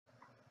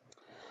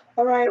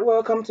All right,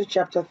 welcome to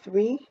chapter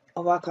 3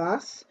 of our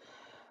class.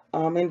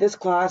 In this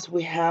class,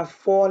 we have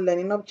 4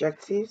 learning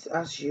objectives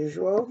as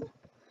usual.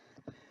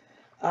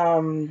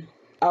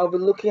 I'll be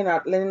looking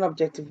at learning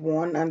objective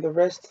 1 and the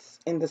rest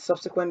in the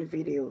subsequent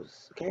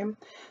videos. Okay,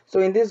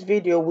 so in this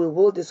video, we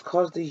will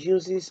discuss the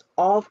uses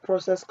of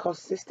process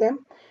cost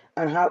system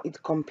and how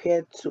it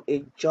compared to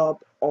a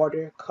job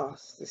order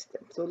cost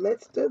system. So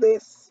let's do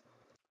this.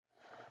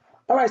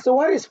 All right, so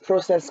what is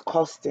process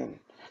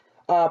costing?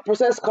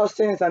 Process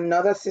costing is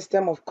another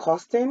system of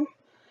costing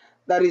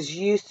that is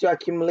used to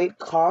accumulate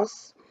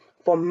costs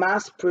for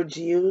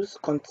mass-produced,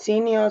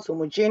 continuous,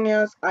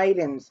 homogeneous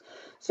items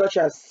such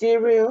as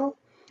cereal,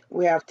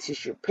 we have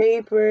tissue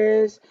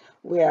papers,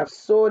 we have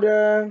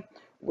soda,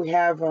 we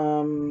have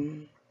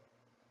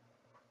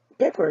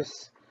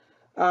papers.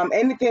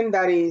 Anything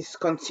that is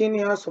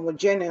continuous,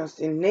 homogeneous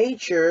in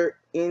nature,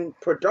 in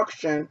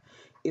production,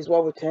 is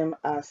what we term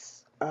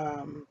as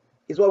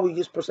is what we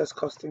use process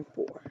costing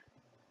for.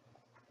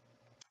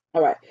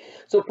 All right,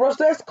 so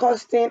process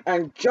costing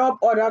and job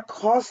order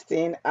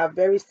costing are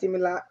very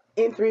similar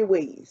in 3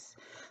 ways.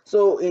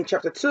 So in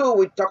chapter 2,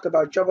 we talked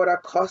about job order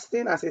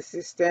costing as a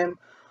system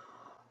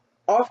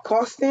of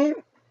costing.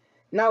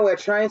 Now we're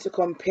trying to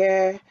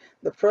compare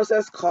the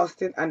process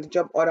costing and the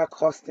job order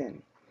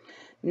costing.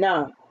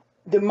 Now,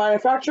 the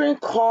manufacturing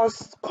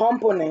cost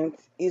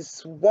component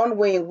is one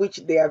way in which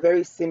they are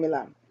very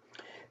similar.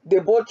 They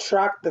both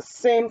track the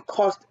same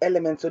cost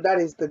element, so that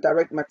is the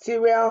direct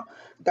material,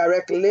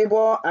 direct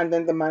labor, and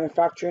then the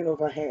manufacturing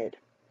overhead.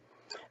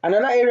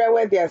 Another area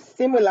where they are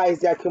similar is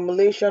the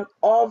accumulation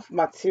of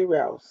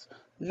materials,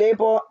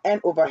 labor,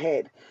 and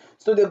overhead.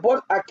 So they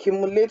both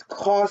accumulate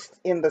cost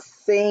in the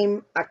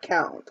same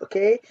account.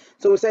 Okay,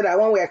 so we said that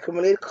when we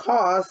accumulate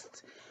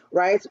cost,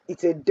 right,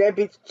 it's a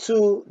debit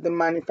to the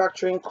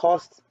manufacturing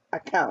cost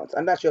account,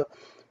 and that's your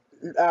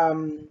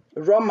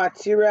raw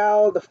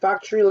material, the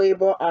factory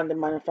labor, and the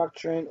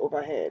manufacturing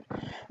overhead.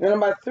 Now,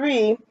 number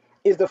 3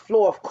 is the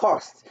flow of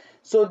costs.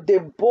 So they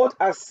both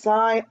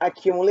assign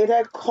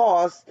accumulated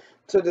costs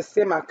to the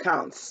same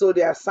account. So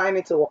they assign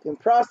it to work in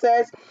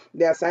process,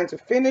 they assign to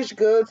finished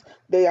goods,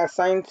 they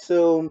assign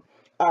to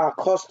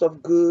cost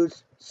of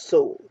goods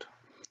sold.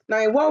 Now,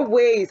 in what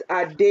ways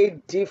are they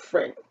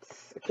different?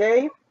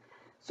 Okay,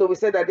 so we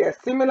said that they are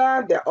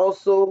similar, they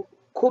also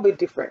could be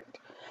different.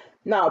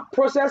 Now,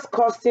 process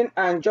costing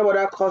and job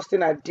order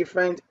costing are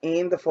different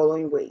in the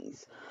following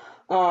ways.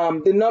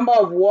 The number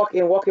of work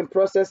in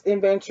process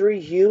inventory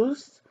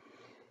used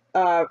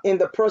in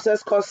the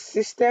process cost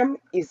system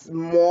is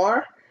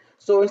more.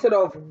 So instead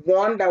of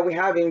 1 that we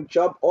have in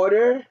job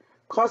order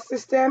cost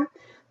system,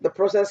 the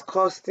process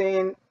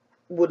costing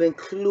would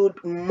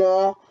include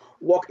more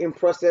work in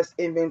process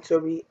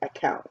inventory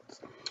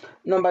accounts.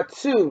 Number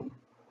 2,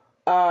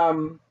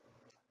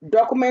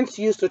 documents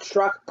used to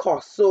track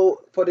costs.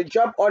 So for the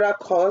job order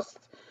cost,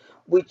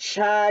 we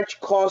charge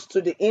costs to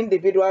the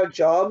individual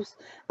jobs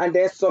and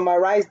then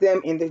summarize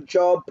them in the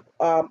job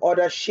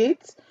order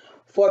sheet.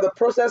 For the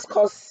process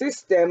cost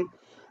system,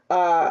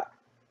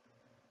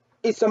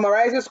 it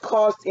summarizes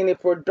costs in a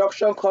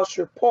production cost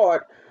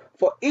report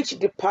for each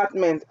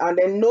department, and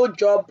then no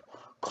job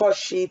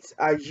cost sheets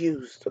are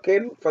used, okay,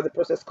 for the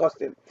process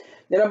costing.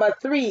 The number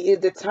 3 is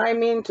the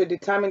timing to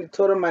determine the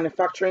total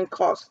manufacturing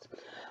cost.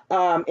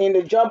 In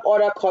the job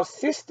order cost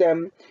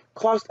system,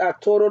 costs are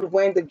totaled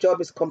when the job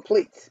is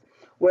complete,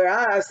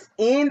 whereas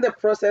in the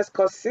process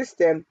cost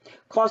system,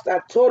 costs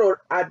are totaled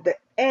at the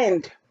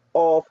end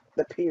of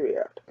the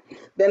period.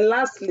 Then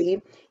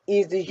lastly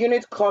is the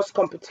unit cost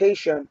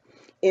computation.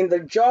 In the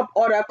job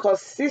order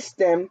cost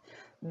system,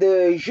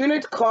 the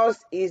unit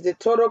cost is the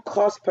total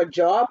cost per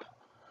job,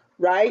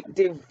 right,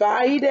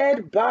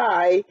 divided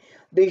by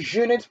the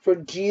units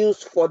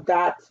produced for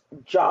that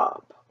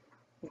job.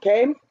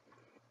 Okay,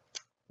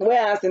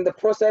 whereas in the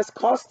process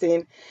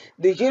costing,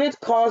 the unit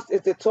cost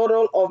is the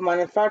total of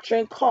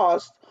manufacturing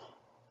cost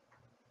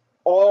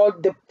or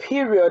the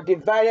period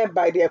divided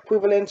by the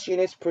equivalent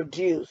units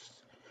produced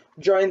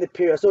during the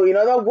period. So in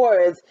other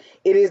words,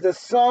 it is the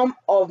sum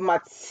of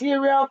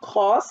material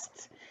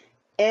cost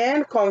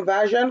and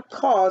conversion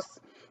costs,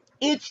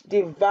 each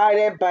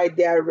divided by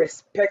their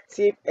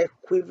respective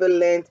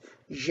equivalent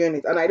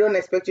unit. And I don't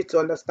expect you to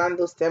understand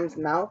those terms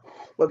now.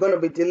 We're going to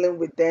be dealing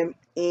with them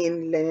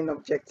in learning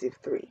objective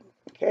 3.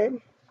 Okay,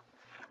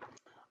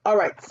 all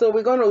right, so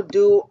we're going to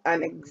do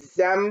an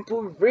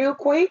example real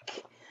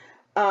quick.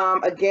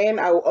 Again,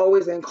 I will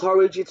always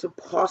encourage you to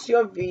pause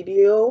your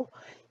video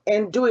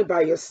and do it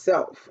by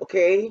yourself.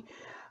 Okay,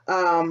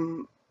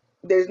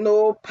 there's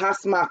no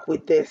pass mark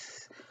with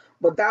this,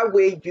 but that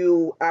way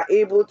you are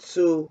able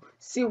to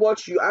see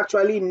what you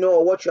actually know,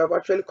 what you have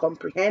actually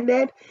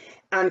comprehended,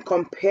 and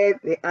compare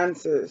the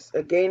answers.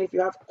 Again, if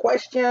you have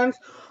questions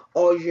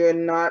or you're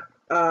not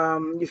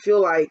you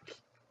feel like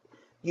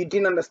you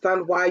didn't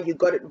understand why you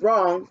got it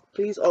wrong,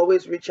 please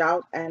always reach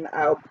out and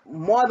I'm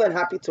more than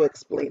happy to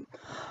explain.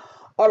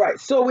 All right,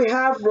 so we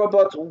have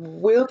Robert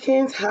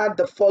Wilkins has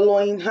the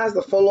following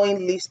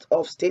list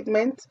of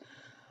statements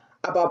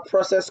about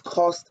process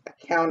cost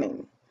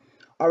accounting.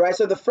 All right,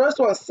 so the first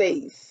one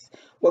says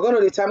we're going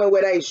to determine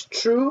whether it's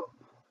true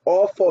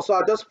or false. So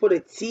I'll just put a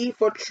T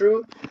for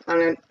true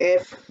and an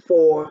F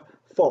for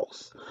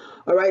false.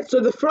 All right, so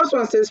the first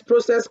one says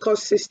process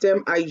cost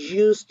system are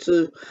used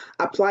to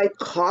apply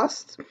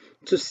cost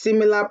to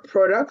similar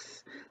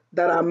products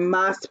that are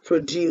mass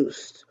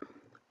produced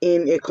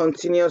in a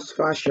continuous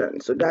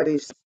fashion. So that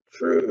is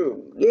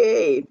true.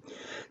 Yay.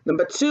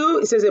 Number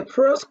two, it says a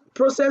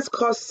process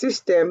cost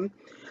system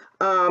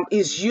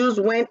is used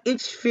when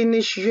each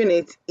finished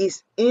unit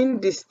is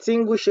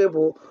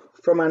indistinguishable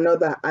from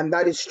another, and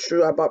that is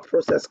true about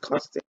process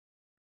costing.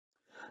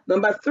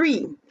 Number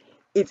three,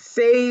 it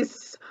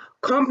says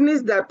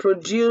companies that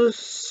produce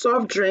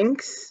soft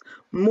drinks,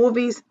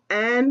 movies,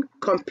 and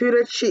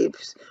computer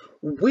chips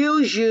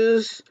will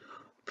use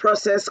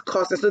process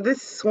costing. So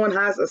this one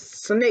has a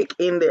snake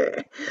in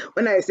there.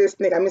 When I say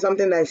snake, I mean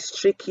something that's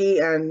tricky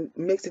and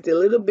makes it a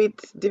little bit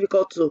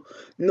difficult to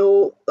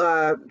know,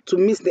 to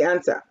miss the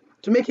answer,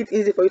 to make it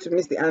easy for you to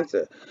miss the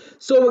answer.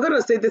 So we're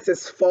going to say this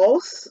is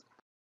false.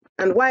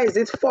 And why is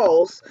it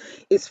false?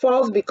 It's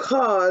false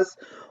because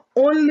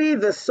only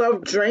the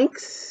soft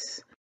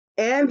drinks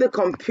and the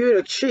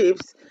computer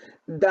chips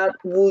that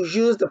will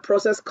use the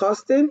process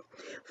costing.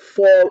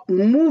 For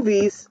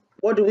movies,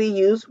 what do we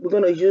use? We're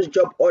going to use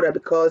job order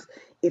because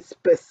it's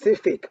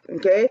specific.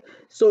 Okay,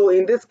 so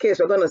in this case,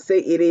 we're going to say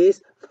it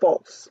is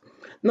false.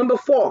 Number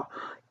four,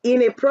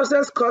 in a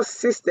process cost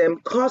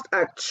system, costs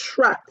are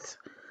tracked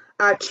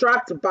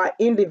by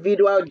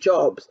individual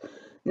jobs.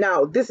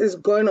 Now, this is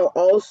going to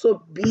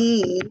also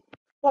be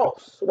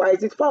false. Why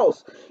is it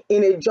false?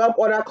 In a job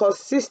order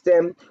cost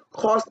system,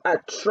 costs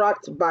are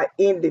tracked by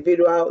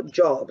individual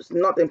jobs,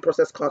 not in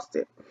process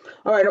costing.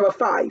 All right, number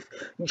five,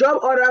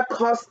 job order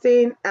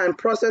costing and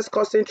process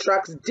costing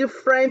tracks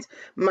different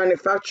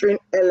manufacturing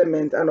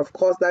elements. And of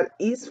course, that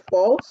is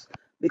false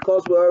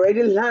because we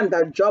already learned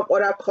that job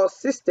order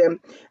cost system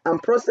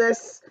and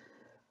process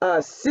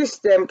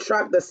system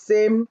track the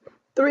same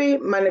three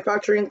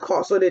manufacturing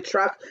costs. So they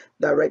track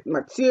direct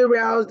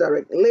materials,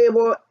 direct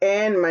labor,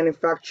 and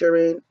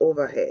manufacturing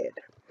overhead.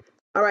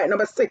 All right,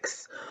 number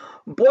six,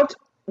 both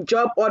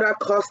job order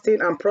costing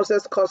and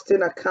process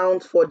costing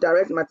account for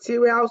direct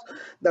materials,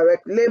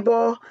 direct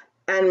labor,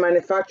 and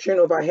manufacturing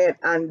overhead,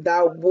 and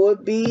that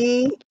would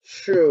be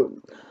true.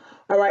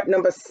 All right,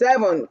 number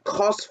seven,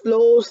 cost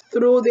flows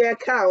through the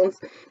accounts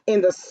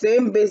in the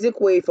same basic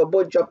way for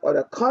both job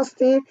order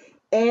costing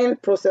and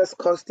process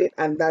costing,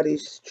 and that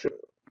is true.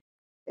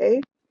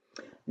 Okay.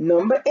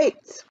 Number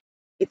eight,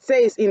 it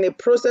says in a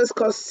process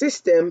cost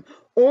system,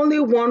 only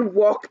one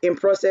work in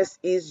process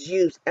is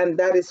used, and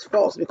that is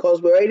false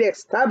because we already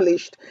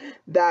established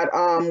that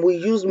we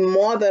use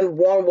more than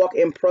one work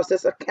in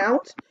process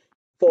account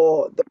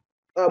for the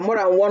more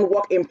than one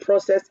work in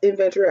process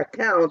inventory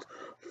account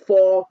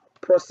for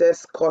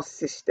process cost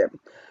system.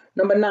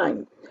 Number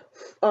nine,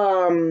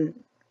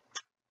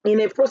 in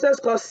a process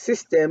cost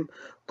system,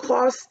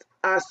 costs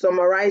are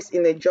summarized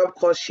in a job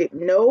cost sheet.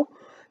 No,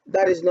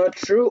 that is not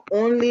true.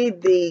 Only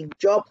the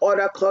job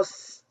order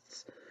costs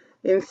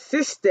in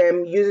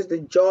system uses the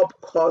job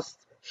cost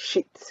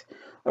sheet.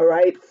 All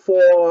right,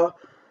 for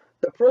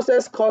the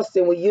process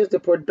costing, we use the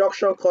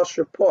production cost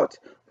report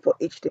for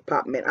each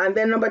department. And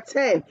then number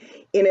 10,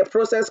 in a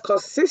process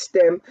cost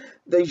system,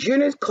 the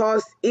unit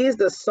cost is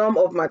the sum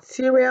of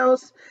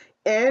materials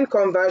and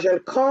conversion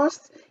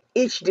costs,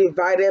 each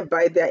divided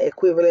by their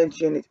equivalent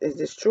unit. Is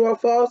this true or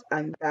false?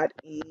 And that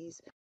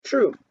is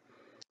true.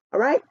 All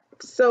right,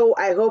 so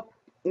I hope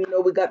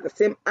we got the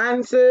same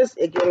answers.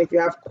 Again, if you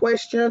have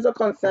questions or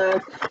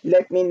concerns,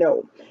 let me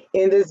know.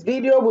 In this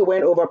video, we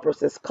went over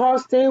process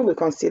costing. We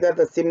considered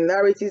the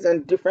similarities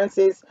and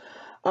differences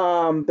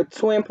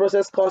between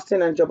process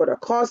costing and job order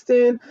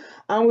costing,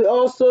 and we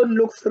also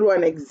looked through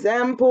an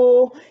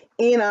example.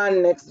 In our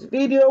next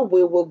video,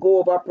 we will go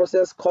over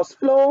process cost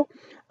flow,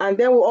 and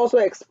then we'll also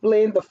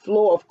explain the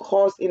flow of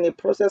cost in a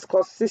process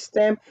cost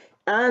system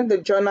and the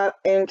journal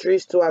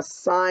entries to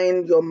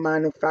assign your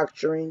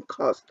manufacturing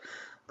cost.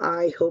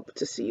 I hope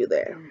to see you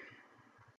there.